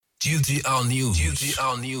GTR News.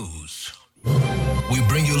 GTR News. We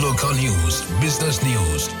bring you local news, business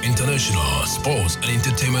news, international, sports, and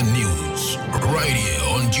entertainment news. Right here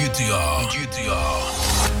on GTR.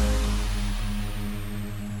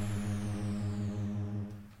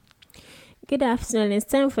 Good afternoon. It's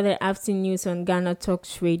time for the afternoon news on Ghana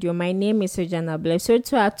Talks Radio. My name is Ojana Bless. So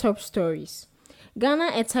to our top stories.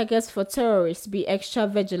 Ghana a target for terrorists, be extra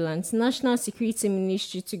vigilant. National Security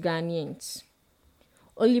Ministry to Ghanaians.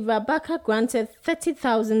 Oliver Barker granted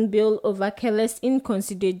 30,000 bail over careless,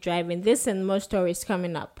 inconsiderate driving. This and more stories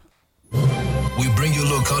coming up. We bring you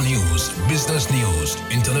local news, business news,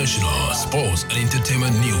 international, sports, and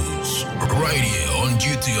entertainment news. Right here on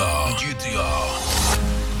GTR.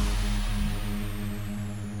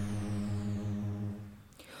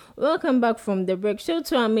 Welcome back from the break. So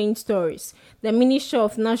to our main stories. The Ministry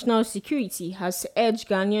of National Security has urged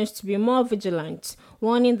Ghanaians to be more vigilant,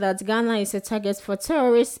 warning that Ghana is a target for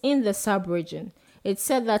terrorists in the sub-region. It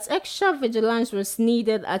said that extra vigilance was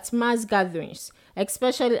needed at mass gatherings,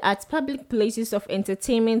 especially at public places of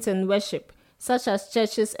entertainment and worship, such as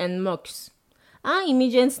churches and mosques. Our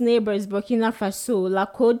immediate neighbors Burkina Faso, La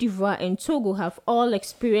Côte d'Ivoire, and Togo have all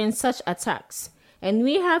experienced such attacks. And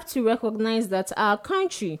we have to recognize that our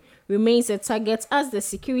country remains a target as the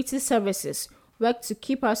security services work to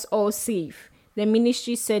keep us all safe, the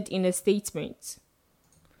ministry said in a statement.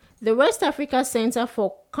 The West Africa Center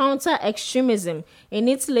for Counter-Extremism in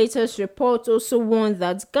its latest report also warned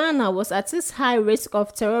that Ghana was at its high risk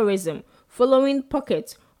of terrorism following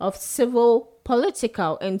pockets of civil,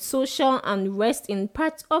 political, and social unrest in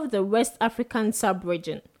parts of the West African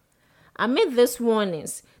sub-region. Amid these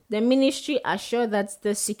warnings, the ministry assured that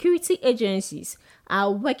the security agencies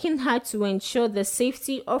are working hard to ensure the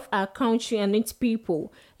safety of our country and its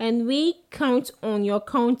people, and we count on your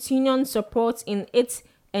continued support in its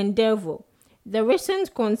endeavor. The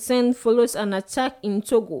recent concern follows an attack in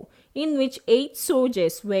Togo, in which 8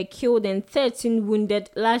 soldiers were killed and 13 wounded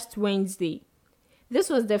last Wednesday. This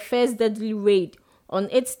was the first deadly raid on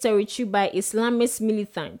its territory by Islamist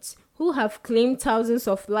militants, who have claimed thousands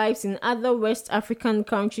of lives in other West African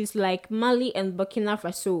countries like Mali and Burkina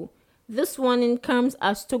Faso. This warning comes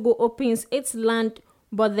as Togo opens its land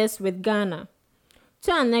borders with Ghana.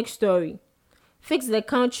 To our next story. Fix the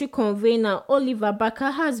Country convener Oliver Barker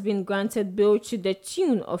has been granted bail to the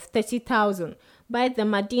tune of 30,000 by the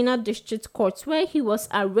Medina District Court, where he was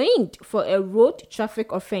arraigned for a road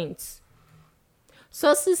traffic offense.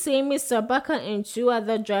 Sources say Mr. Barker and 2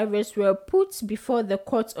 other drivers were put before the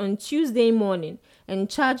court on Tuesday morning and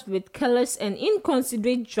charged with careless and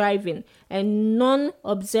inconsiderate driving and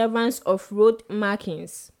non-observance of road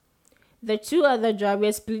markings. The 2 other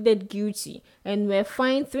drivers pleaded guilty and were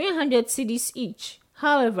fined 300 cedis each.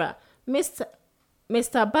 However, Mr.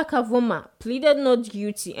 Bakavoma pleaded not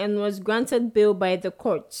guilty and was granted bail by the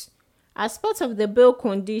court. As part of the bail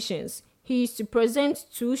conditions, he is to present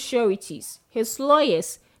 2 sureties. His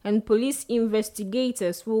lawyers and police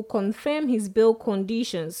investigators will confirm his bail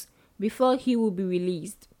conditions before he will be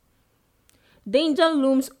released. Danger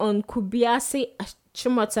looms on Kubiase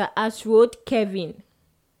Achimota at Road Kevin.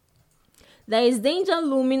 There is danger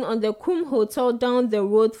looming on the Kum Hotel down the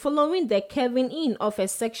road following the Kevin in of a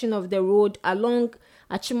section of the road along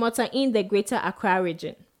Achimota in the Greater Accra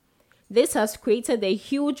region. This has created a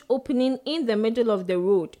huge opening in the middle of the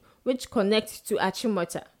road, which connects to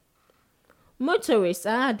Achimota. Motorists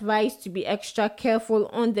are advised to be extra careful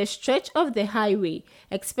on the stretch of the highway,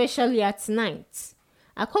 especially at night.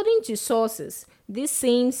 According to sources, this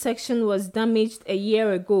same section was damaged a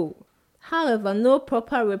year ago. However, no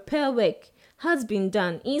proper repair work has been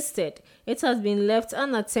done. Instead, it has been left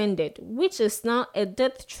unattended, which is now a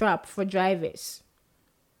death trap for drivers.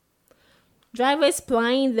 Drivers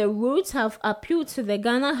plying the route have appealed to the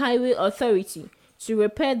Ghana Highway Authority to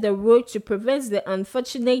repair the road to prevent the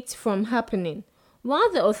unfortunate from happening.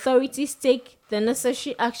 While the authorities take the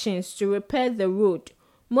necessary actions to repair the road,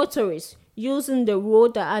 motorists using the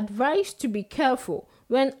road are advised to be careful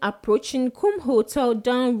when approaching Kum Hotel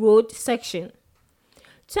Down Road section.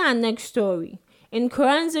 To our next story. In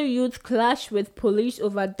Nkoranza, youth clash with police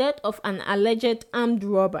over death of an alleged armed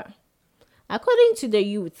robber. According to the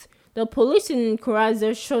youth, the police in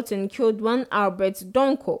Nkoranza shot and killed one Albert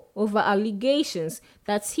Donko over allegations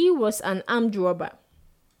that he was an armed robber.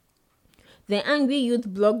 The angry youth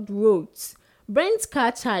blocked roads, burnt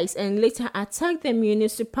car tires, and later attacked the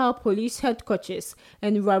municipal police headquarters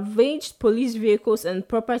and ravaged police vehicles and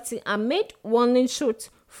property amid warning shots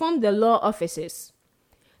from the law officers.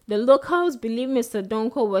 The locals believe Mr.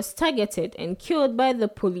 Donko was targeted and killed by the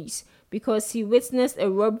police because he witnessed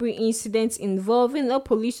a robbery incident involving a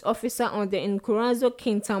police officer on the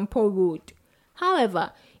Nkoranzo-Kintampo Road.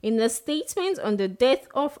 However, in a statement on the death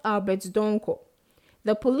of Albert Donko,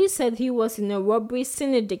 the police said he was in a robbery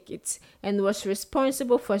syndicate and was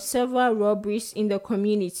responsible for several robberies in the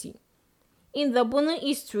community. In the Bono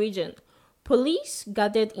East region, police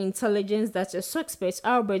gathered intelligence that a suspect,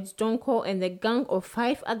 Albert Donko, and a gang of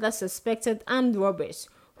 5 other suspected armed robbers,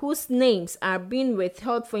 whose names are being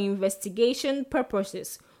withheld for investigation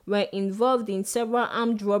purposes, were involved in several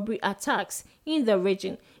armed robbery attacks in the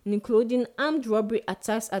region, including armed robbery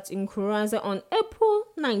attacks at Nkoranza on April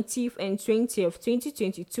 19th and 20th,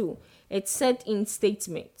 2022, it said in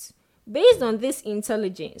statement. Based on this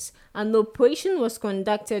intelligence, an operation was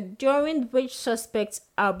conducted during which suspect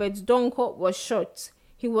Albert Donko was shot.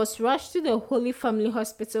 He was rushed to the Holy Family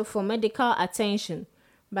Hospital for medical attention,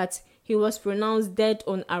 but he was pronounced dead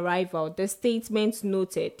on arrival, the statement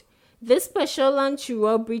noted. The Special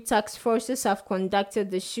Anti-Robbery Task Forces have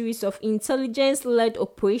conducted a series of intelligence-led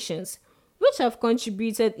operations, which have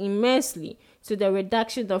contributed immensely to the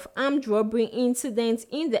reduction of armed robbery incidents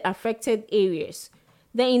in the affected areas.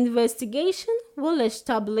 The investigation will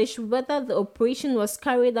establish whether the operation was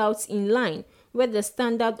carried out in line with the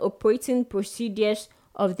standard operating procedures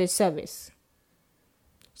of the service.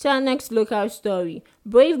 So our next local story,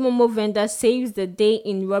 Brave Momo vendor saves the day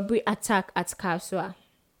in robbery attack at Kaswa.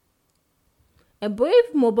 A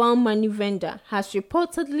Brave mobile money vendor has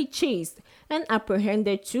reportedly chased and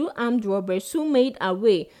apprehended 2 armed robbers who made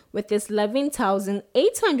away with his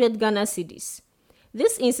 11,800 Ghana cedis.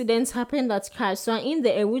 This incident happened at Kaswa in the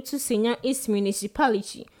Ewutu Senior East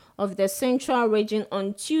municipality of the Central region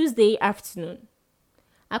on Tuesday afternoon.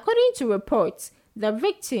 According to reports, the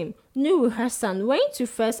victim, Nuru Hassan, went to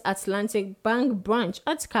First Atlantic Bank branch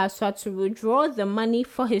at Kaswa to withdraw the money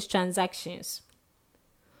for his transactions.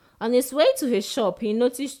 On his way to his shop, he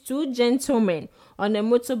noticed 2 gentlemen on a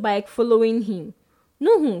motorbike following him.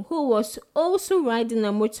 Nuhu, who was also riding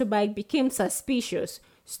a motorbike, became suspicious,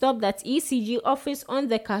 stopped at ECG office on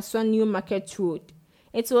the Kaswa New Market Road.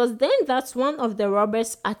 It was then that one of the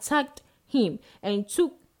robbers attacked him and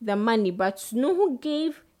took the money, but Nuhu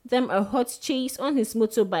gave them a hot chase on his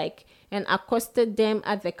motorbike and accosted them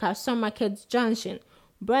at the Kaswa Market Junction.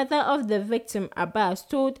 Brother of the victim, Abbas,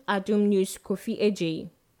 told Adum News Kofi Eje.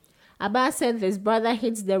 Abbas said his brother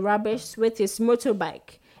hit the robbers with his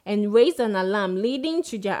motorbike and raised an alarm leading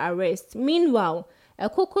to their arrest. Meanwhile, a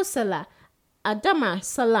Koko Salah, Adama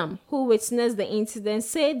Salam, who witnessed the incident,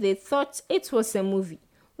 said they thought it was a movie.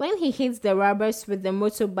 When he hit the robbers with the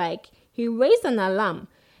motorbike, he raised an alarm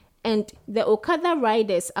and the Okada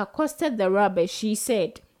riders accosted the robbers, she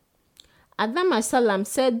said. Adama Salam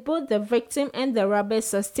said both the victim and the robbers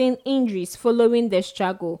sustained injuries following the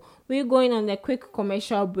struggle. We're going on a quick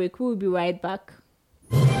commercial break. We'll be right back.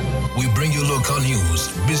 We bring you local news,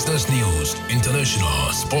 business news,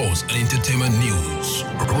 international, sports, and entertainment news.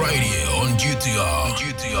 Right here on GTR.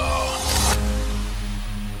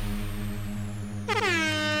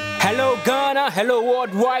 Hello Ghana, hello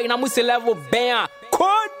worldwide, and I'm with the level band.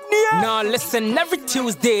 Now listen, every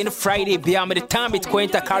Tuesday and Friday, beyond the time it's going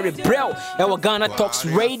to carry Braille, our Ghana Talks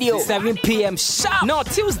Radio, 7 p.m. sharp. Now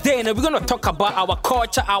Tuesday, we're going to talk about our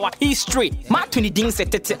culture, our history. Martin Ding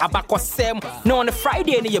said about Sam. Now on the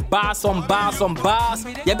Friday, you bars on bars.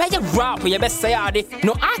 You better rap, you better say it.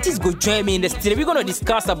 No artists go join me in the studio. We're going to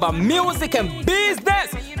discuss about music and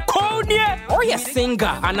business. Konya, or you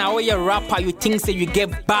singer, and now you rapper, you think say you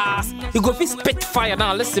get bars. You go spit fire.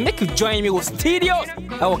 Now listen, make you join me with studios.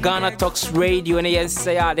 Our Ghana Talks Radio, and yes,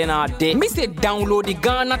 say then our day. Me say download the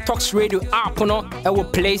Ghana Talks Radio app, no, our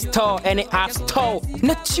Play Store, any App Store.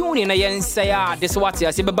 Na tune in, and say this what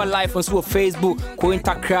you see, Baba Live on Facebook,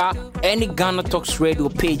 Kointakra, any Ghana Talks Radio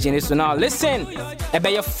page, and so now listen. Ebe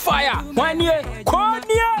your fire, 1 year,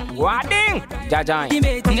 Konya, Wading, Jajai.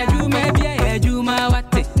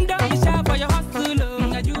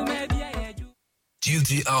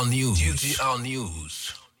 GTR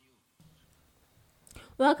News.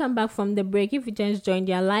 Welcome back from the break. If you just joined,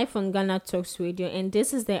 you're live on Ghana Talks Radio, and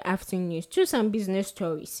this is the afternoon news. To some business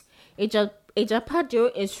stories.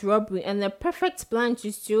 Ejapadio is robbery and the perfect plan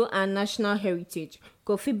to steal our national heritage,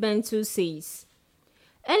 Kofi Bentu says.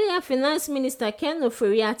 Earlier, Finance Minister Ken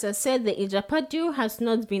Ofori-Atta said the Ejapadio has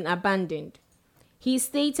not been abandoned. He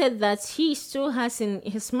stated that he still has in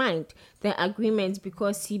his mind the agreement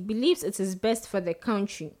because he believes it is best for the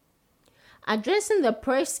country. Addressing the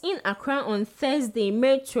press in Accra on Thursday,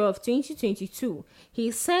 May 12, 2022, he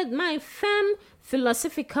said, "My firm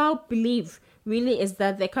philosophical belief really is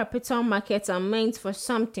that the capital markets are meant for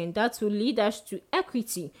something that will lead us to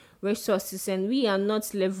equity resources and we are not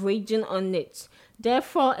leveraging on it.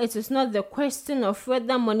 Therefore, it is not the question of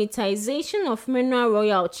whether monetization of mineral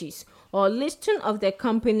royalties or listing of the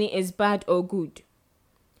company is bad or good.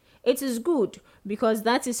 It is good because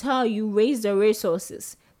that is how you raise the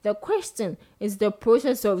resources. The question is the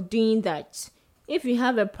process of doing that. If you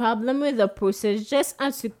have a problem with the process, just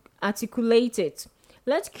articulate it.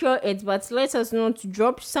 Let's cure it, but let us not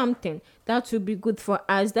drop something that will be good for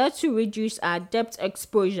us, that will reduce our debt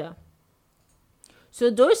exposure. So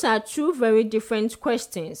those are two very different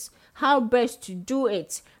questions. How best to do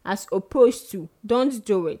it as opposed to don't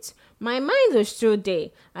do it. My mind is still there.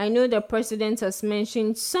 I know the president has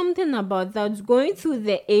mentioned something about that going through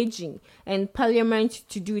the aging and parliament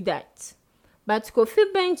to do that. But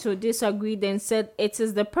Kofi Bento disagreed and said it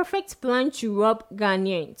is the perfect plan to rob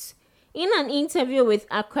Ghanaians. In an interview with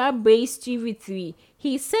Accra-based TV3,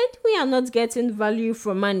 he said we are not getting value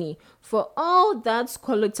for money for all that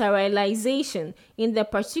collateralization in the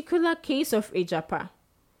particular case of Ejapa.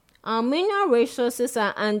 Our mineral resources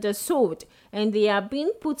are undersold and they are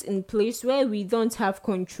being put in place where we don't have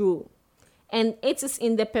control. And it is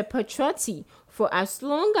in the perpetuity for as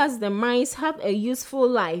long as the mines have a useful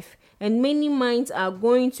life and many mines are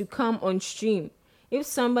going to come on stream. If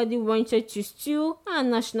somebody wanted to steal our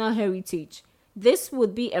national heritage, this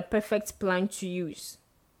would be a perfect plan to use.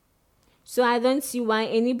 So I don't see why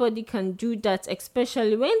anybody can do that,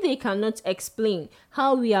 especially when they cannot explain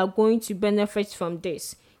how we are going to benefit from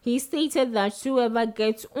this. He stated that whoever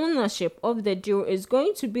gets ownership of the deal is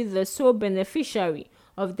going to be the sole beneficiary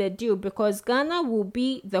of the deal because Ghana will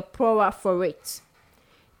be the poorer for it.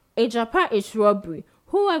 Ejapa is robbery.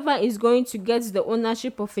 Whoever is going to get the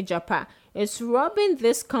ownership of Ejapa is robbing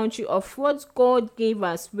this country of what God gave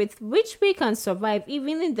us, with which we can survive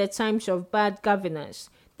even in the times of bad governance.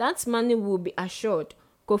 That money will be assured,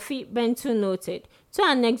 Kofi Bento noted. To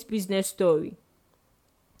our next business story.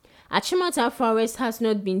 Achimota Forest has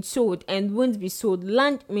not been sold and won't be sold,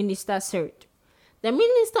 Land Minister said. The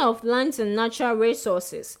Minister of Lands and Natural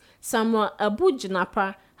Resources, Samuel Abu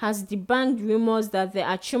Jinapah, has debunked rumors that the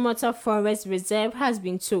Achimota Forest Reserve has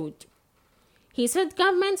been sold. He said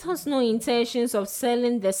government has no intentions of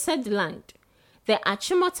selling the said land. The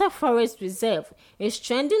Achimota Forest Reserve is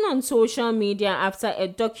trending on social media after a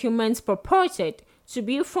document purported to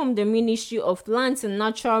be from the Ministry of Lands and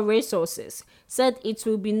Natural Resources said it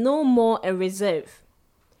will be no more a reserve.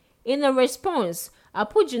 In a response,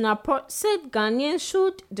 Abu Jinapah said Ghanaians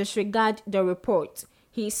should disregard the report.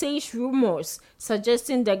 He says rumors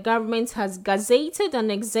suggesting the government has gazetted an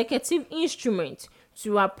executive instrument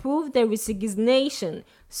to approve the resignation,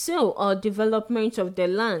 sale or development of the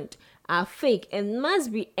land are fake and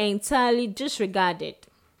must be entirely disregarded.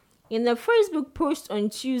 In a Facebook post on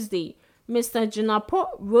Tuesday, Mr. Jinapah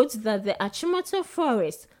wrote that the Achimota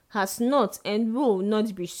Forest has not and will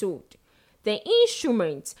not be sold. The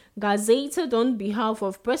instrument, gazetted on behalf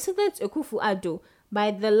of President Akufo-Addo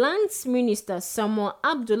by the Lands Minister Samuel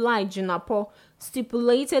Abdullahi Jinapah,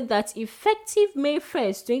 stipulated that effective May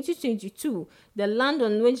 1st, 2022, the land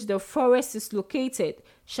on which the forest is located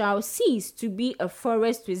shall cease to be a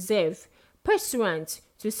forest reserve, pursuant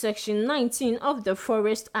to Section 19 of the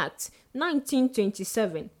Forest Act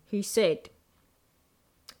 1927, he said.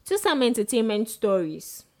 To some entertainment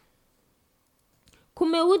stories.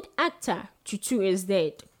 Kumewood actor Tutu is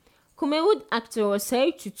dead. Kumewood actor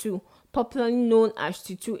Osei Tutu, popularly known as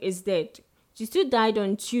Tutu, is dead. Tutu died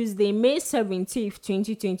on Tuesday, May 17,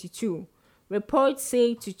 2022. Reports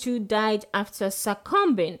say Tutu died after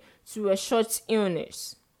succumbing to a short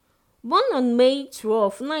illness. Born on May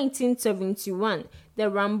 12, 1971, the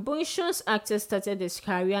rambunctious actor started his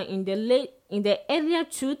career in the earlier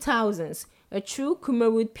 2000s, a true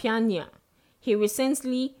Kumewood pioneer. He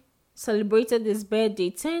recently celebrated his birthday,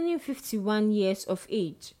 turning 51 years of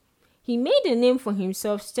age. He made a name for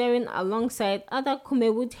himself starring alongside other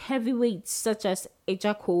Kumewood heavyweights such as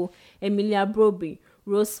Ejako, Emilia Broby,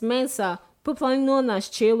 Rose Mensah, popularly known as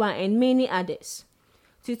Chewa, and many others.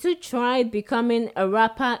 Tutu tried becoming a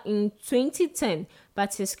rapper in 2010,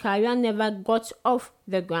 but his career never got off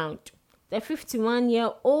the ground. The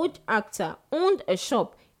 51-year-old actor owned a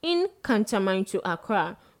shop in Kantamanto,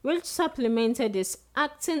 Accra, which supplemented his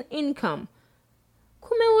acting income.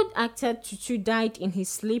 Kumewood actor Tutu died in his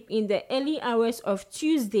sleep in the early hours of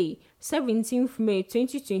Tuesday, 17th May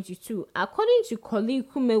 2022, according to colleague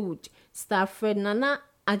Kumewood star Fred Nana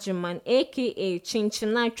Ajiman, aka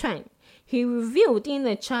Chinchina Tran. He revealed in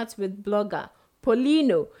a chat with blogger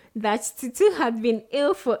Polino that Tutu had been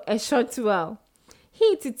ill for a short while.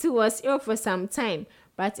 Tutu was ill for some time,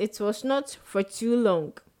 but it was not for too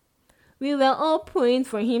long. We were all praying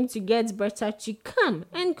for him to get better to come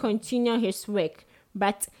and continue his work,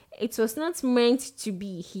 but it was not meant to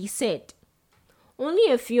be, he said.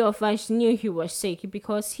 Only a few of us knew he was sick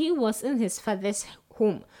because he was in his father's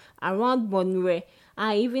home around Bonue.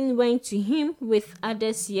 I even went to him with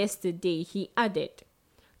others yesterday, he added.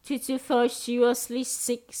 Tutu fell seriously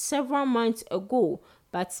sick several months ago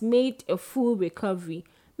but made a full recovery.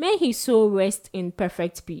 May his soul rest in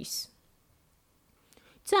perfect peace.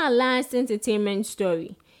 To our last entertainment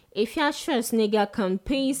story, Efia Schwarzenegger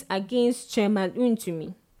campaigns against Chairman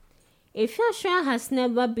Untumi. Efia has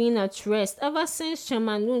never been at rest ever since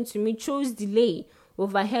Chairman Untumi chose delay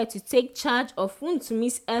over her to take charge of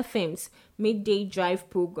Untumi's FM's midday drive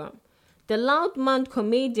program. The loud-mouthed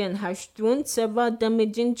comedian has thrown several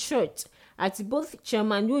damaging shots at both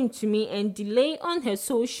Chairman Untumi and delay on her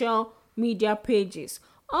social media pages,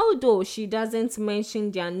 although she doesn't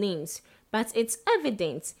mention their names, but it's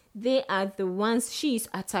evident they are the ones she's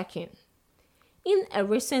attacking. In a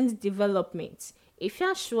recent development,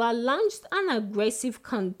 Efia launched an aggressive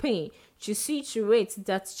campaign to see to it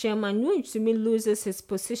that Chairman Untumi loses his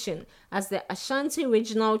position as the Ashanti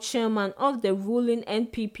Regional Chairman of the ruling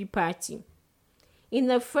NPP party. In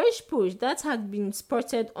a fresh post that had been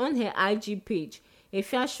spotted on her IG page,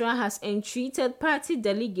 Efia has entreated party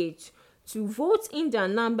delegates to vote in their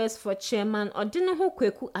numbers for Chairman Odenehu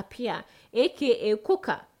Kweku Appiah, aka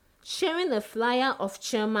Koka, sharing a flyer of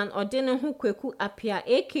Chairman Odenehu Kweku Appiah,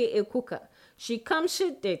 aka Koka. She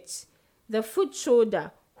captioned it, "The foot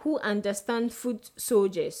soldier who understands foot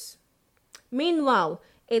soldiers." Meanwhile,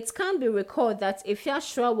 it can be recalled that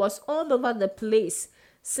Efia was all over the place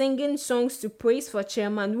singing songs to praise for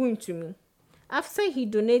Chairman Untumi after he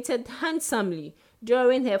donated handsomely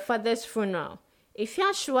during her father's funeral.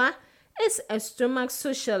 Efia is a stomach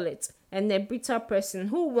socialite and a bitter person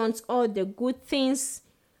who wants all the good things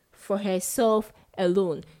for herself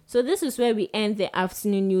alone. So this is where we end the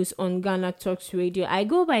afternoon news on Ghana Talks Radio. I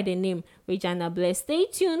go by the name Regina Bless. Stay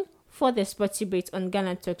tuned for the sports debate on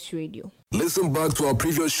Ghana Talks Radio. Listen back to our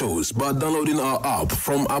previous shows by downloading our app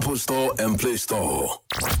from Apple Store and Play Store.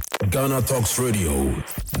 Ghana Talks Radio,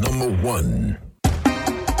 number 1.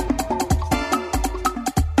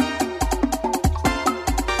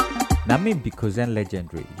 Nami Bikozen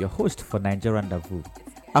Legendary, your host for Niger Rendezvous.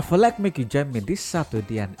 I feel like make you join me this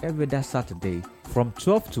Saturday and every other Saturday from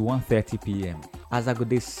 12 to 1:30 p.m. as I go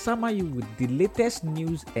to summer you with the latest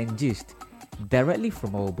news and gist directly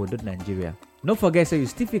from our Obodo, Nigeria. Don't forget so you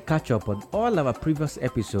still catch up on all our previous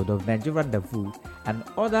episodes of Niger Rendezvous and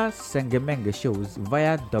other Sengemenge shows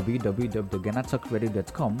via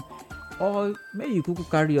www.GhanaTalkRadio.com, or may you could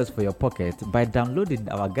carry us for your pocket by downloading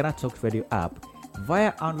our Ghana Talk Radio app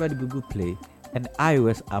via Android, Google Play and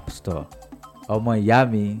iOS App Store. Omo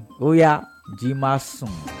yami, oya,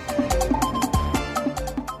 jimasun.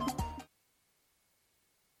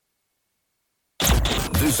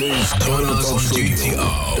 This is Ghana Talks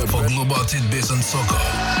GTR for global tidbits and soccer.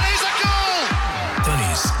 There's a goal!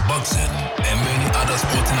 Tennis, boxing, and many other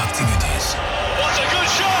sporting activities. What a good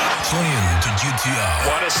shot! Tune in to GTR.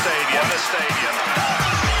 What a stadium! What a stadium!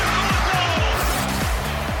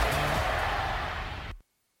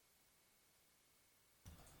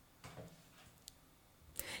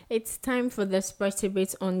 It's time for the sports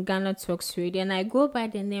debate on Ghana Talks Radio, and I go by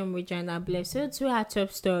the name Regina Bless. So to our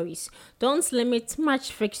top stories, don't limit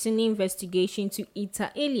match fixing investigation to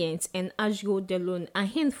Ita aliens and Ajgo Delon, a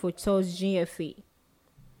handful tells GFA.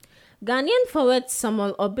 Ghanaian forward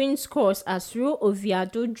Samuel Obin scores as Rio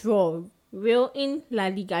Oviedo draw Real in La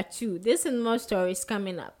Liga 2. This and more stories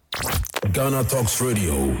coming up. Ghana Talks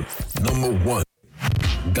Radio, number 1.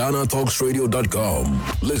 GhanaTalksRadio.com.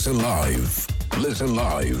 Listen live. Listen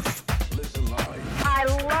live. Listen live. I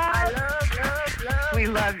love. We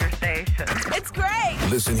love your station. It's great.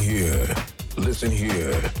 Listen here. Listen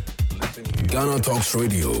here. Listen here. Ghana Talks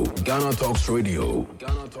Radio. Ghana Talks Radio.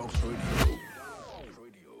 Ghana Talks Radio.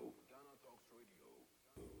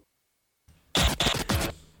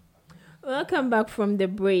 Welcome back from the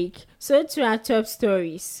break. So to our top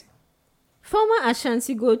stories. Former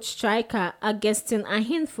Ashanti Gold striker Augustine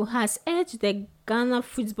Ahindfo has urged the Ghana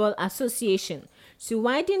Football Association to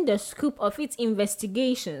widen the scope of its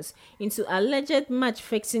investigations into alleged match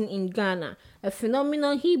fixing in Ghana, a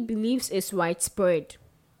phenomenon he believes is widespread.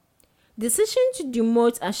 Decision to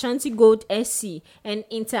demote Ashanti Gold SC and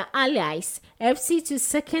Inter Allies FC to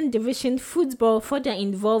second division football for their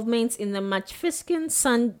involvement in the match fixing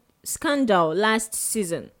scandal last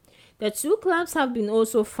season. The two clubs have been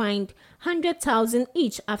also fined 100,000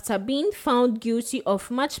 each after being found guilty of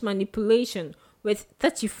match manipulation, with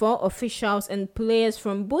 34 officials and players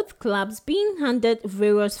from both clubs being handed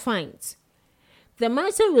various fines. The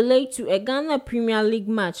matter relates to a Ghana Premier League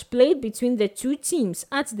match played between the two teams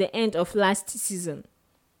at the end of last season.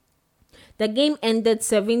 The game ended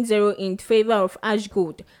 7-0 in favor of Ash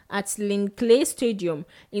Gold at Linclay Stadium.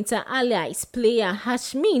 Inter Allies player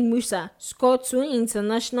Hashmin Musa scored 2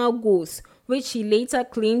 international goals, which he later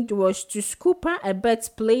claimed was to scupper a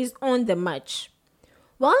bet placed on the match.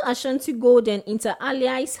 While Ashanti Gold and Inter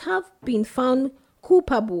Allies have been found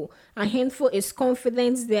culpable, a handful is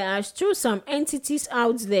confident there are still some entities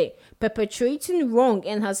out there perpetrating wrong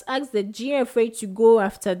and has asked the GFA to go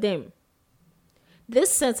after them.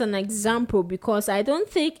 This sets an example because I don't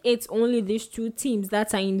think it's only these two teams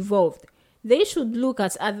that are involved. They should look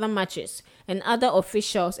at other matches and other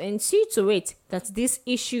officials and see to it that this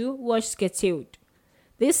issue was curtailed.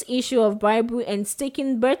 This issue of bribery and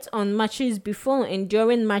staking bets on matches before and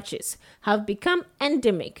during matches have become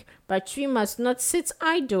endemic, but we must not sit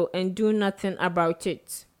idle and do nothing about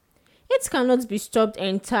it. It cannot be stopped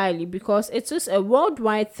entirely because it is a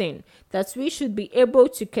worldwide thing that we should be able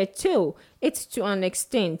to curtail it to an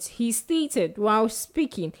extent, he stated while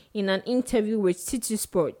speaking in an interview with City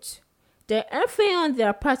Sport. The FA on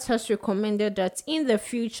their part has recommended that in the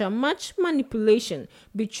future match manipulation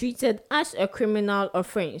be treated as a criminal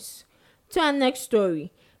offense. To our next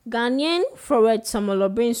story, Ghanaian forward Samuel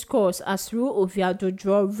Obeng scores as Real Oviedo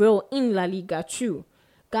draw Real in La Liga 2.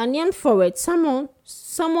 Ghanaian forward Samuel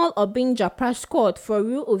Obeng Japar scored for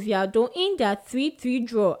Real Oviedo in their 3-3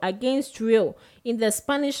 draw against Real in the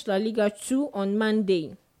Spanish La Liga 2 on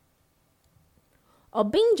Monday.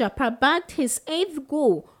 Obeng Japar bagged his 8th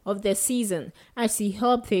goal of the season as he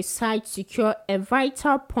helped his side secure a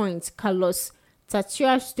vital point Carlos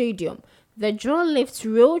Tatia Stadium. The draw lifts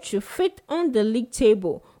Real to 5th on the league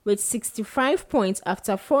table with 65 points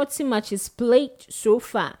after 40 matches played so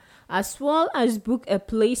far, as well as book a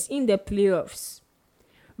place in the playoffs.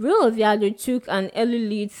 Real Oviedo took an early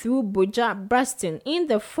lead through Boja Braston in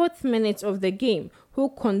the 4th minute of the game, who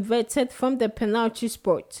converted from the penalty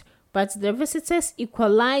spot, but the visitors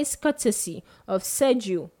equalized courtesy of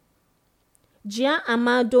Sergio. Gia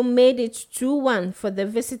Amado made it 2-1 for the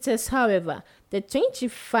visitors, however. The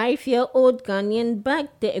 25-year-old Ghanaian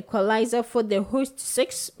bagged the equalizer for the hosts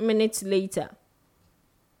 6 minutes later.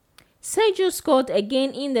 Sergio scored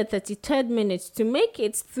again in the 33rd minute to make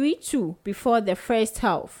it 3-2 before the first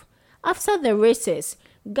half. After the races,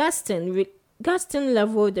 Gaston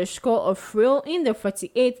leveled the score of Real in the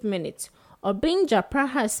 48th minute. Obeng Japar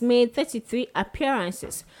has made 33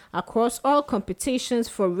 appearances across all competitions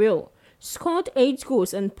for Real, scored 8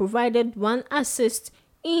 goals and provided 1 assist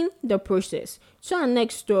in the process. So our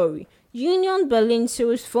next story, Union Berlin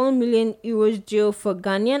sells €4 million deal for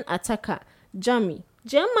Ghanaian attacker Jami.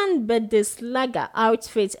 German Bundesliga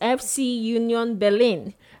outfit FC Union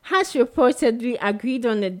Berlin has reportedly agreed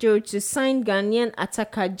on a deal to sign Ghanaian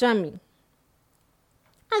attacker Jami.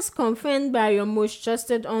 As confirmed by your most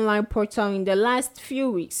trusted online portal in the last few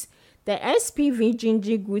weeks, the SPV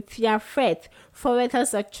Gingy Guthia Firth forward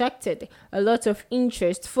has attracted a lot of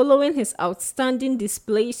interest following his outstanding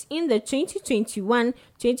displays in the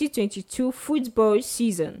 2021-2022 football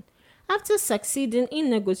season. After succeeding in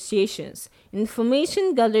negotiations,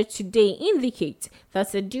 information gathered today indicates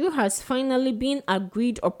that a deal has finally been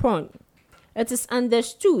agreed upon. It is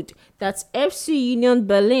understood that FC Union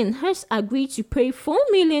Berlin has agreed to pay €4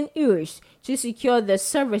 million to secure the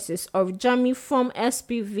services of Jami from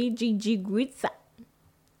SPV Gingy Guthia.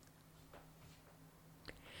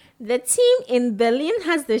 The team in Berlin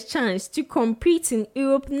has the chance to compete in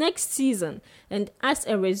Europe next season and as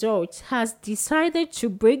a result has decided to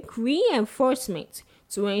bring reinforcement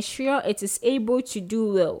to ensure it is able to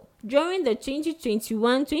do well. During the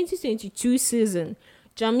 2021-2022 season,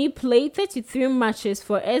 Jami played 33 matches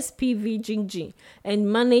for SPV Gingy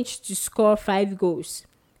and managed to score 5 goals.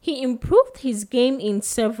 He improved his game in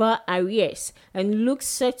several areas and looks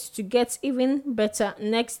set to get even better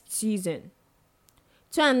next season.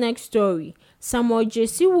 To our next story, Samuel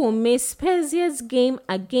Jesse will miss Spezia's game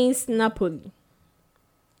against Napoli.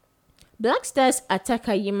 Black Stars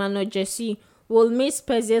attacker Emmanuel Jesse will miss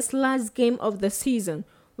Spezia's last game of the season,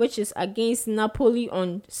 which is against Napoli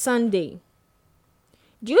on Sunday.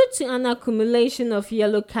 Due to an accumulation of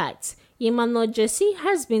yellow cards, Emmanuel Jesse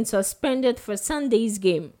has been suspended for Sunday's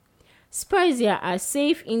game. Spezia are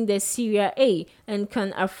safe in the Serie A and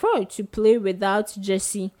can afford to play without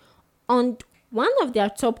Jesse on one of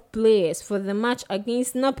their top players for the match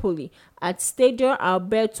against Napoli at Stadio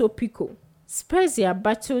Alberto Pico. Spezia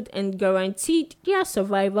battled and guaranteed their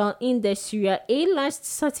survival in the Serie A last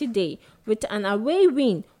Saturday with an away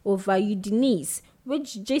win over Udinese,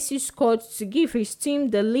 which Jesse scored to give his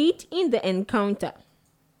team the lead in the encounter.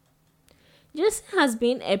 Jesse has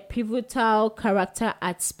been a pivotal character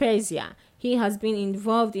at Spezia. He has been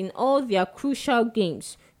involved in all their crucial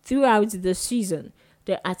games throughout the season.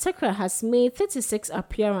 The attacker has made 36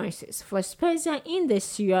 appearances for Spezia in the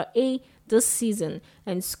Serie A this season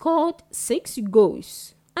and scored 6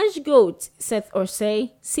 goals. Ash Goat Seth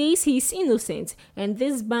Osei says he's innocent and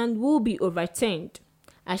this ban will be overturned.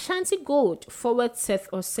 Ashanti Gold forward Seth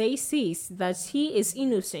Osei says that he is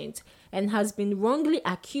innocent and has been wrongly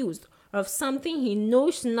accused of something he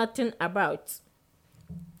knows nothing about.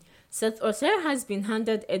 Seth Osei has been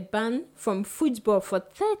handed a ban from football for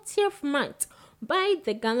 30th month by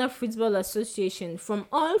the Ghana Football Association from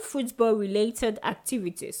all football-related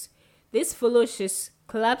activities. This follows his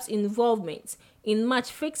club's involvement in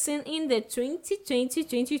match fixing in the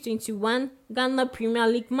 2020-2021 Ghana Premier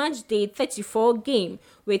League Match Day 34 game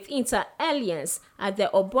with Inter Alliance at the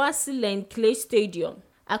Obuasi Lane Clay Stadium.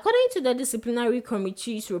 According to the disciplinary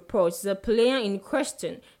committee's reports, the player in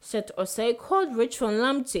question, Seth Osei, called Richard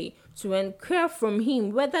Lamptey to inquire from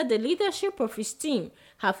him whether the leadership of his team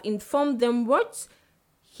have informed them what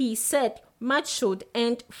he said match should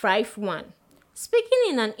end 5-1. Speaking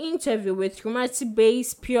in an interview with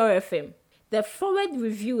Kumasi-based Pure FM, the forward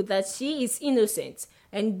revealed that he is innocent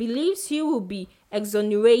and believes he will be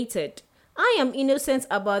exonerated. I am innocent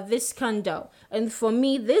about this scandal, and for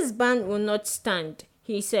me this ban will not stand,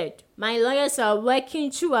 he said. My lawyers are working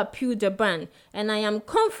to appeal the ban, and I am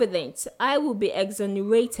confident I will be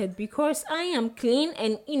exonerated because I am clean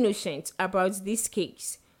and innocent about this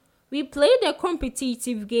case. We played a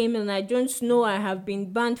competitive game and I don't know I have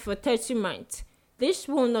been banned for 30 months. This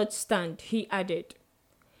will not stand, he added.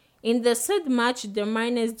 In the third match, the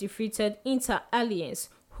Miners defeated Inter Alliance,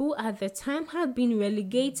 who at the time had been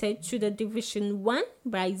relegated to the Division 1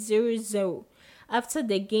 by 0-0. After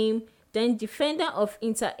the game, then defender of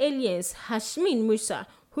Inter Alliance, Hashmin Musa,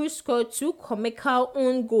 who scored 2 comical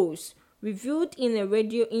own goals, revealed in a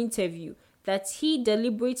radio interview that he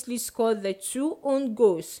deliberately scored the 2 own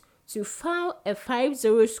goals to foul a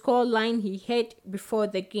 5-0 scoreline he had before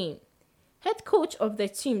the game. Head coach of the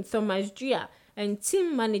team, Thomas Gia, and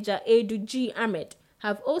team manager Edu G. Ahmed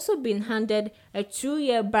have also been handed a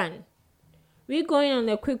 2-year ban. We're going on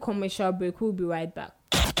a quick commercial break. We'll be right back.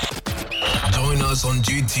 Join us on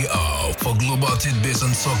GTR for global tidbits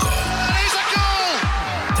and soccer, Here's a goal!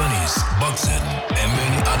 tennis, boxing, and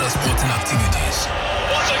many other sporting activities.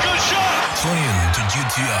 What a good shot! Tune in to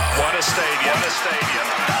GTR. What a stadium, a stadium.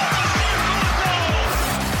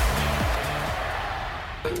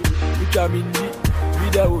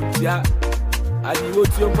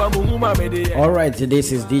 Alright,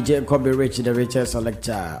 this is DJ Kobe Rich, the richest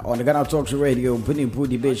selector on the Ghana Talks Radio, Punimpu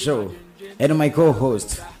Debate Show, and my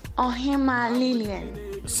co-host, Ohima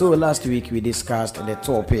Lillian. So last week we discussed the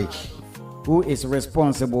topic, who is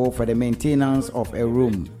responsible for the maintenance of a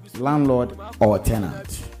room, landlord or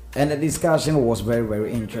tenant? And the discussion was very,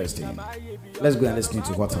 very interesting. Let's go and listen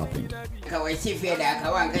to what happened.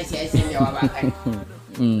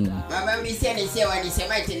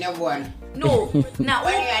 No, now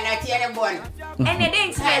when you are not here, born, and it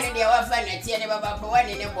ain't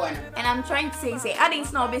and I'm trying to say, I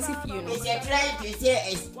didn't know basic you. If you're trying to say,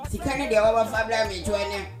 it's the kind of the over Fabla me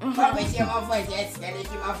joining,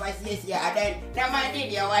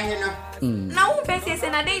 now, basis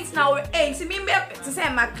and I didn't know, eh, to me, to say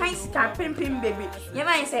my kind of pimping baby. You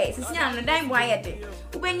might say, it's a dime wire.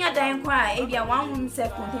 When you're dying quiet, if you're one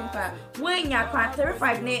himself contemporary, when you're quite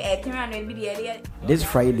 35 near 300 billion. This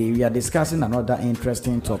Friday, we are discussing another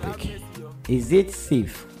interesting topic. Is it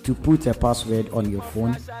safe to put a password on your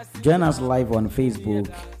phone? Join us live on Facebook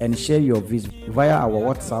and share your views via our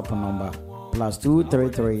WhatsApp number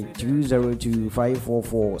 +233 202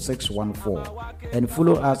 544 614 and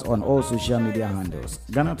follow us on all social media handles.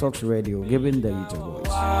 Ghana Talks Radio, giving the little voice.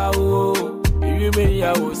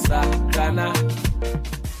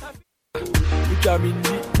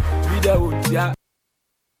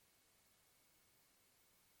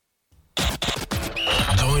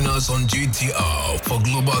 Join us on GTR for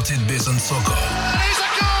global tidbits and soccer, Here's a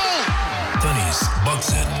goal! tennis,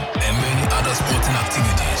 boxing, and many other sporting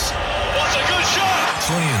activities. What a good shot!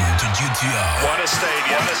 Tune in to GTR. What a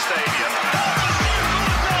stadium, a stadium.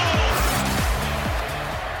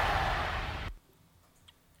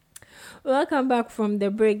 Welcome back from the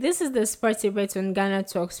break. This is the Sports Debate on Ghana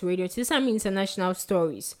Talks Radio. To some international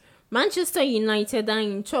stories. Manchester United are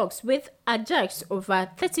in talks with Ajax over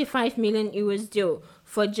 35 million euros deal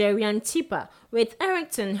for Jerian Tipper, with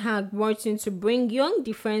Erik ten Hag wanting to bring young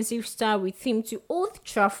defensive star with him to Old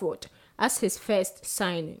Trafford as his first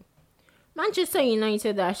signing. Manchester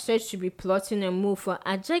United are said to be plotting a move for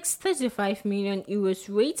Ajax 35 million euros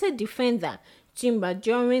rated defender Timber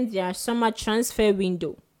during their summer transfer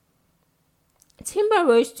window. Timber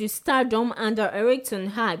rose to stardom under Erik ten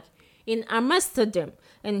Hag in Amsterdam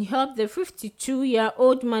and helped the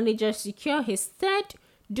 52-year-old manager secure his third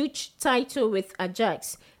Dutch title with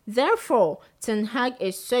Ajax. Therefore, Ten Hag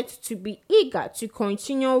is said to be eager to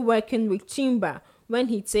continue working with Timber when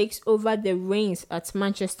he takes over the reins at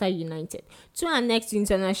Manchester United. To our next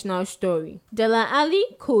international story. Dele Alli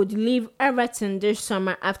could leave Everton this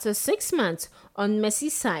summer after 6 months on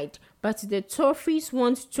Merseyside, but the Toffees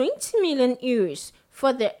want 20 million euros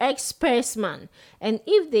for the ex-Spurs man, and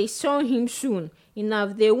if they saw him soon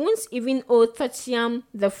enough, they won't even owe Tottenham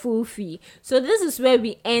the full fee. So this is where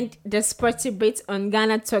we end the sporty bit on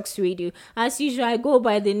Ghana Talks Radio. As usual, I go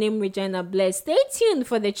by the name Regina Blair. Stay tuned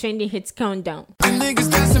for the trending hits countdown. Niggas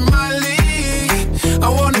that's in my league, I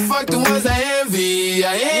wanna fuck the ones I envy.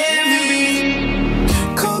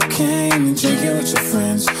 Cocaine and drinking with your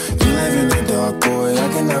friends. You live in the dark, boy, I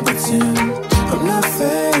cannot pretend. I'm not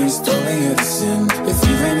faced, only here to sin. If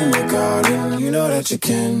you've been in the garden, you know that you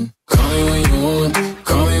can. Call me when you want,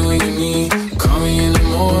 call me when you need. Call me in the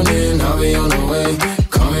morning, I'll be on the way.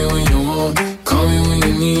 Call me when you want, call me when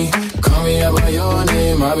you need. Call me out by your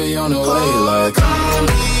name, I'll be on the way. Like, call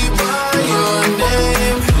me by your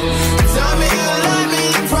name. Tell me you love me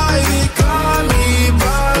in private. Call me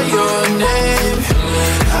by your name.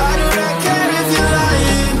 I do not care if you're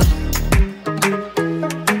lying.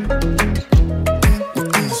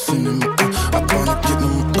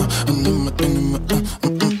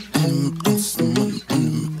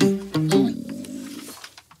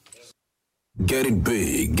 Get it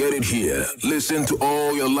big, get it here. Listen to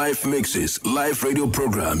all your live mixes, live radio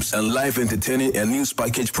programs, and live entertaining and news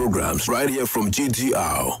package programs right here from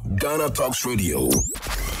GTR, Ghana Talks Radio.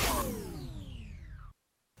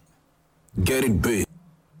 Get it big.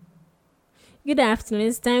 Good afternoon.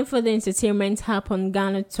 It's time for the entertainment hub on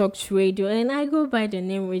Ghana Talks Radio, and I go by the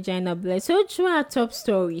name Regina Blair. So, to our top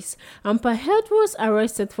stories, Amber Heard was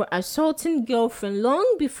arrested for assaulting girlfriend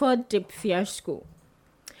long before the fiasco.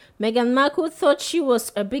 Meghan Markle thought she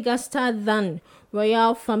was a bigger star than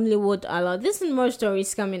royal family would allow. This and more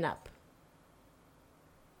stories coming up.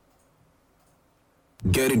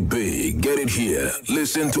 Get it big, get it here.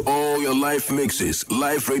 Listen to all your live mixes,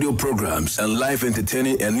 live radio programs, and live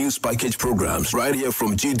entertaining and news package programs right here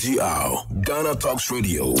from GTR, Ghana Talks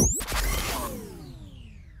Radio.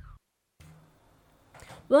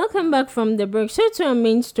 Welcome back from the break. So to our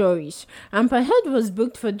main stories. Amber Heard was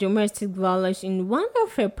booked for domestic violence in one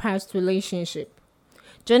of her past relationships.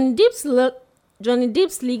 Johnny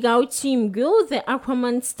Depp's legal team grilled the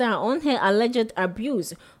Aquaman star on her alleged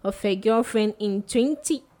abuse of her girlfriend in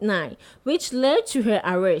 2009, which led to her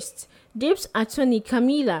arrest. Depp's attorney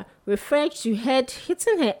Camilla referred to Heard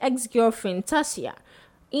hitting her ex-girlfriend Tassia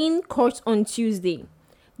in court on Tuesday.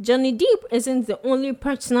 Johnny Depp isn't the only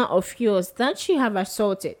partner of yours that she have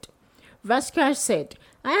assaulted. Vasquez said,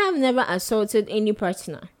 I have never assaulted any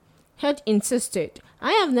partner. Heard insisted,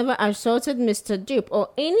 I have never assaulted Mr. Depp or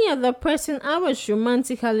any other person I was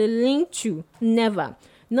romantically linked to. Never.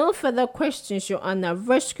 No further questions, Your Honor,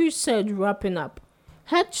 Vasquez said, wrapping up.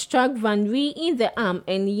 Heard struck Van Ree in the arm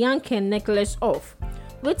and yanked her necklace off.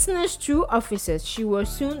 Witnessed 2 officers. She was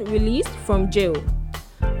soon released from jail.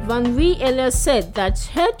 Van Ree earlier said that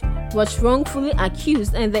Heard was wrongfully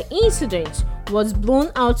accused and the incident was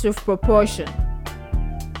blown out of proportion.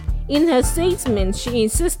 In her statement, she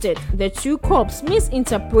insisted the 2 cops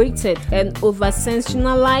misinterpreted and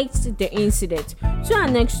over-sensationalized the incident. To our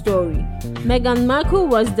next story, Meghan Markle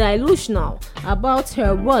was delusional about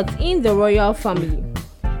her worth in the royal family.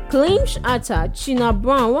 Claims utter China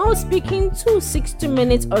Brown, while speaking to 60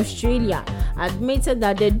 Minutes Australia, admitted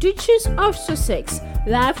that the Duchess of Sussex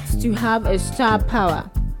loved to have a star power.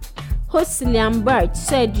 Host Liam Bart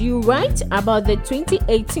said, "You write about the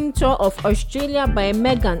 2018 tour of Australia by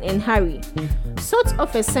Meghan and Harry. Sort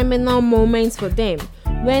of a seminal moment for them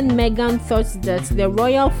when Meghan thought that the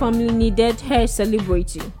royal family needed her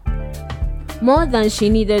celebrity more than she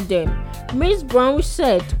needed them. Miss Brown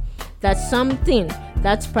said that something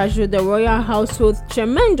that pressured the royal household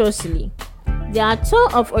tremendously. Their tour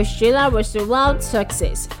of Australia was a wild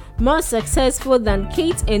success, more successful than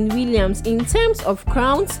Kate and William's in terms of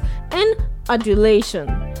crowns and adulation.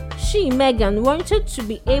 She, Meghan, wanted to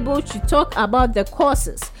be able to talk about the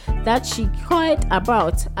causes that she cared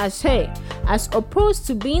about as her, as opposed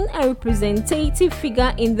to being a representative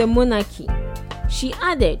figure in the monarchy." She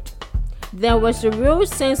added, "There was a real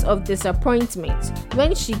sense of disappointment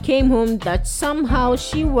when she came home that somehow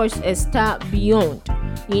she was a star beyond.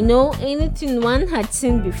 Anything one had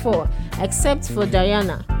seen before, except for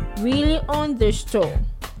Diana, really on the show.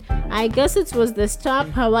 I guess it was the star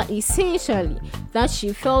power essentially that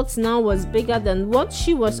she felt now was bigger than what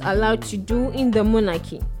she was allowed to do in the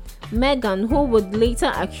monarchy. Meghan, who would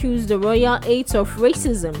later accuse the royal aides of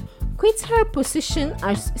racism, quit her position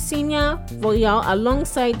as senior royal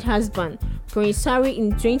alongside husband Prince Harry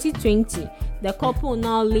in 2020. The couple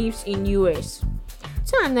now lives in US.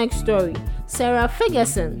 To our next story, Sarah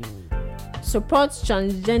Ferguson supports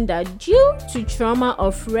transgender due to trauma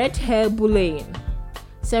of red hair bullying.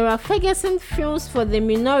 Sarah Ferguson feels for the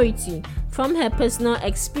minority from her personal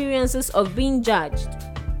experiences of being judged.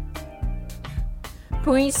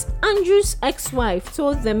 Prince Andrew's ex-wife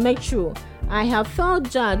told the Metro, "I have felt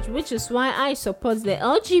judged, which is why I support the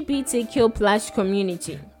LGBTQ+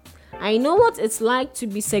 community. I know what it's like to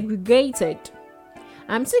be segregated.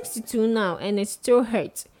 I'm 62 now and it still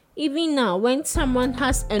hurts. Even now when someone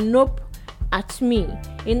has a nope at me."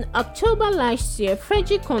 In October last year,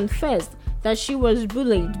 Fergie confessed that she was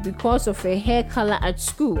bullied because of her hair color at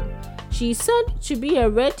school. She said to be a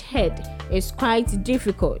redhead is quite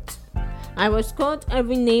difficult. "I was called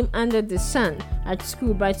every name under the sun at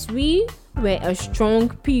school, but we were a strong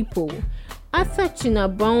people." Arthur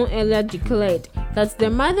Brown earlier declared that the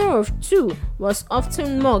mother of two was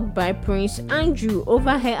often mocked by Prince Andrew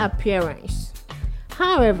over her appearance.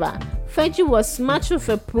 However, Fergie was much of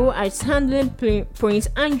a pro at handling Prince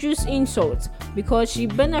Andrew's insults because she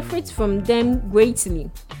benefits from them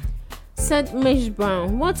greatly. Said Ms.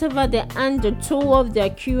 Brown, whatever the undertow of their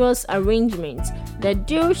curious arrangement, the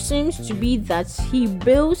deal seems to be that he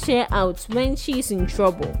bails her out when she's in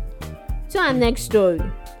trouble. To our next story,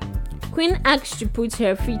 Queen asked to put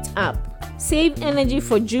her feet up, save energy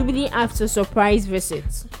for Jubilee after surprise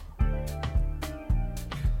visit.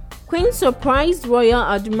 Queen surprised royal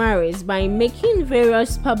admirers by making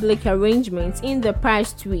various public arrangements in the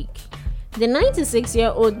past week. The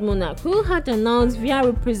 96-year-old monarch, who had announced via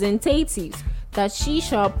representatives that she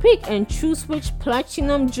shall pick and choose which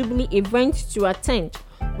Platinum Jubilee event to attend,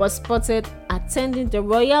 was spotted attending the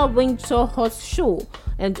Royal Windsor Horse Show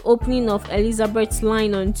and opening of Elizabeth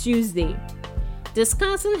Line on Tuesday.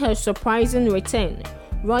 Discussing her surprising return,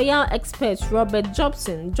 royal expert Robert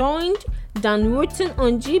Jobson joined Dan Wootton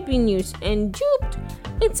on GB News and duped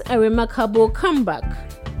it's a remarkable comeback.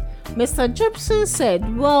 Mr. Jobson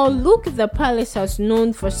said, "Well, look, the palace has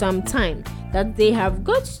known for some time that they have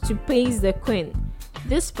got to praise the Queen.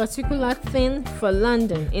 This particular thing for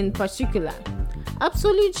London in particular,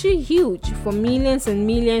 absolutely huge for millions and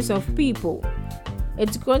millions of people.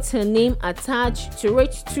 It's got her name attached to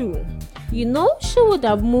it too. She would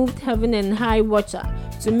have moved heaven and high water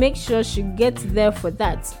to make sure she gets there for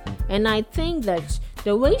that. And I think that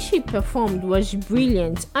the way she performed was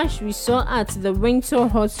brilliant, as we saw at the Windsor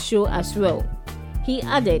Horse Show as well." He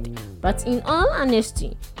added, "But in all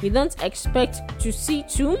honesty, we don't expect to see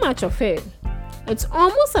too much of her. It's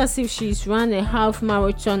almost as if she's run a half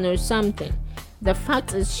marathon or something. The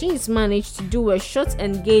fact is she's managed to do a short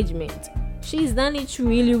engagement. She's done it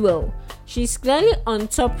really well. She's clearly on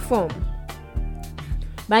top form.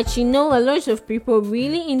 But a lot of people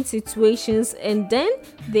really in situations and then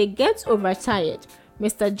they get overtired."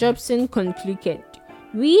 Mr. Jobson concluded,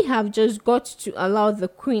 "We have just got to allow the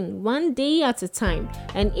Queen one day at a time,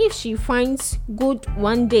 and if she finds good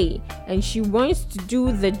one day and she wants to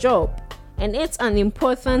do the job, and it's an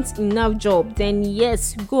important enough job, then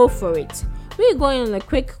yes, go for it." We're going on a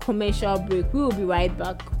quick commercial break. We will be right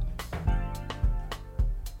back.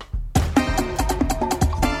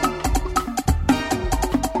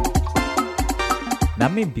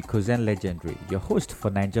 Nami Bikozen Legendary, your host for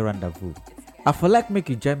Niger Rendezvous. I feel like make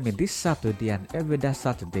you join me this Saturday and every other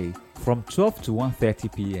Saturday from 12 to 1:30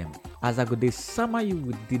 p.m. as I go to summer you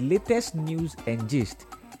with the latest news and gist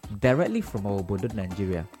directly from our Obodo,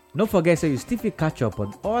 Nigeria. Don't forget you still catch up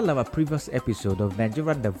on all our previous episodes of Niger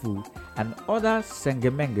Rendezvous and other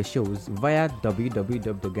Sengemenge shows via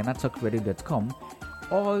www.GhanaTalkRadio.com,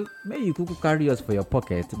 or may you carry us for your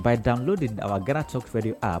pocket by downloading our Ghana Talk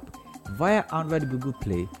Radio app via Android, Google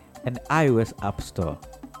Play, and iOS App Store.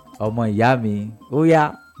 Omo yami,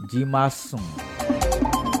 oya, jimasun.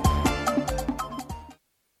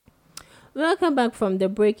 Welcome back from the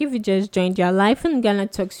break. If you just joined, you're live on Ghana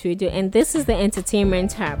Talks Radio, and this is the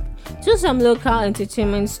Entertainment Hub. To some local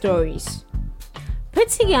entertainment stories.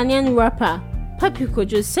 Pretty Ghanaian rapper Papi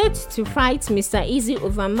Kojo set to fight Mr. Easy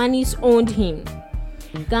over money's owned him.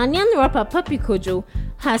 Ghanaian rapper Papi Kojo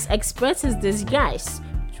has expressed his disgust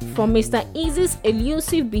for Mr. Easy's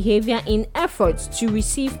elusive behavior in efforts to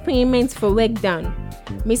receive payments for work done.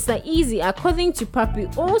 Mr. Easy, according to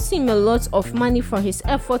Papi, owes him a lot of money for his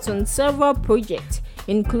efforts on several projects,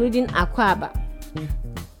 including Akwaba.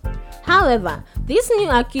 However, this new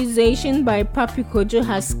accusation by Papi Kojo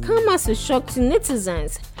has come as a shock to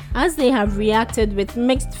netizens, as they have reacted with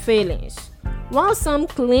mixed feelings. While some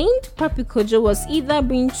claimed Papi Kojo was either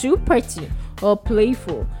being too petty or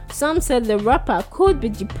playful, some said the rapper could be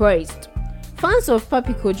depressed. Fans of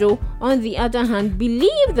Papi Kojo, on the other hand,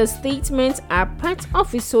 believe the statements are part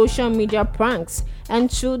of his social media pranks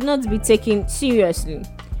and should not be taken seriously.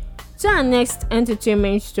 To our next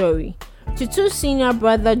entertainment story, Tutu's senior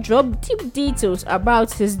brother dropped deep details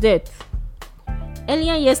about his death.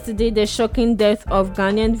 Earlier yesterday, the shocking death of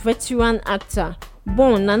Ghanaian veteran actor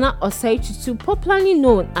born Nana Osei Tutu, popularly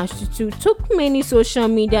known as Tutu, took many social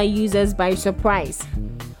media users by surprise.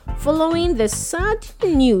 Following the sad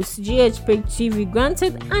news, GHP TV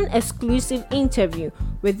granted an exclusive interview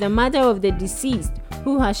with the mother of the deceased,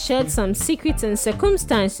 who has shared some secrets and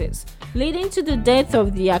circumstances leading to the death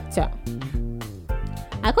of the actor.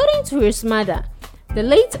 According to his mother, the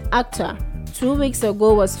late actor 2 weeks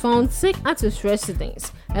ago was found sick at his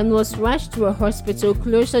residence and was rushed to a hospital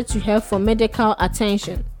closer to her for medical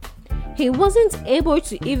attention. He wasn't able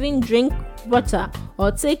to even drink water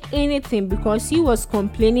or take anything because he was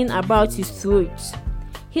complaining about his throat.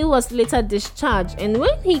 He was later discharged, and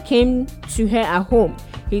when he came to her at home,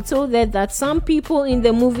 he told her that some people in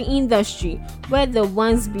the movie industry were the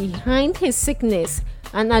ones behind his sickness,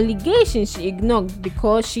 an allegation she ignored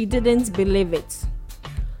because she didn't believe it.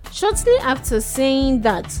 Shortly after saying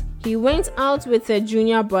that, he went out with her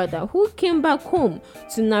junior brother, who came back home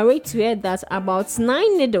to narrate to her that about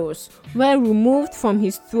 9 needles were removed from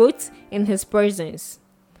his throat in his presence.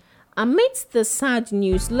 Amidst the sad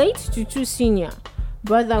news, late Tutu Sr.,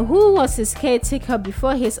 brother, who was his caretaker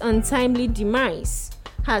before his untimely demise,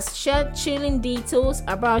 has shared chilling details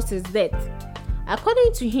about his death.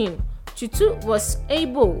 According to him, Tutu was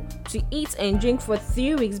able to eat and drink for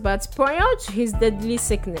 3 weeks, but prior to his deadly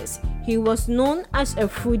sickness, he was known as a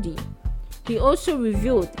foodie. He also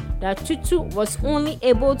revealed that Tutu was only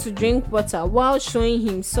able to drink water while showing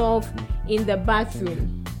himself in the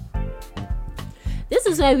bathroom. This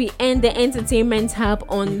is where we end the entertainment hub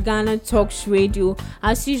on Ghana Talks Radio.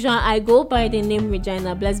 As usual, I go by the name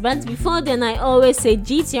Regina Bless, but before then, I always say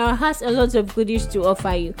GTR has a lot of goodies to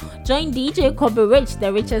offer you. Join DJ Kobe Rich,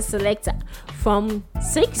 the richest selector, from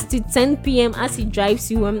 6 to 10 p.m. as he drives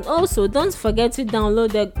you. And also, don't forget to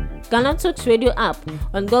download the Ghana Talks Radio app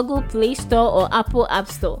on Google Play Store or Apple App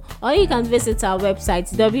Store. Or you can visit our website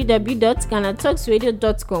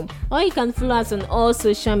www.ghanatalksradio.com, or you can follow us on all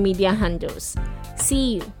social media handles.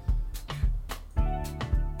 See you.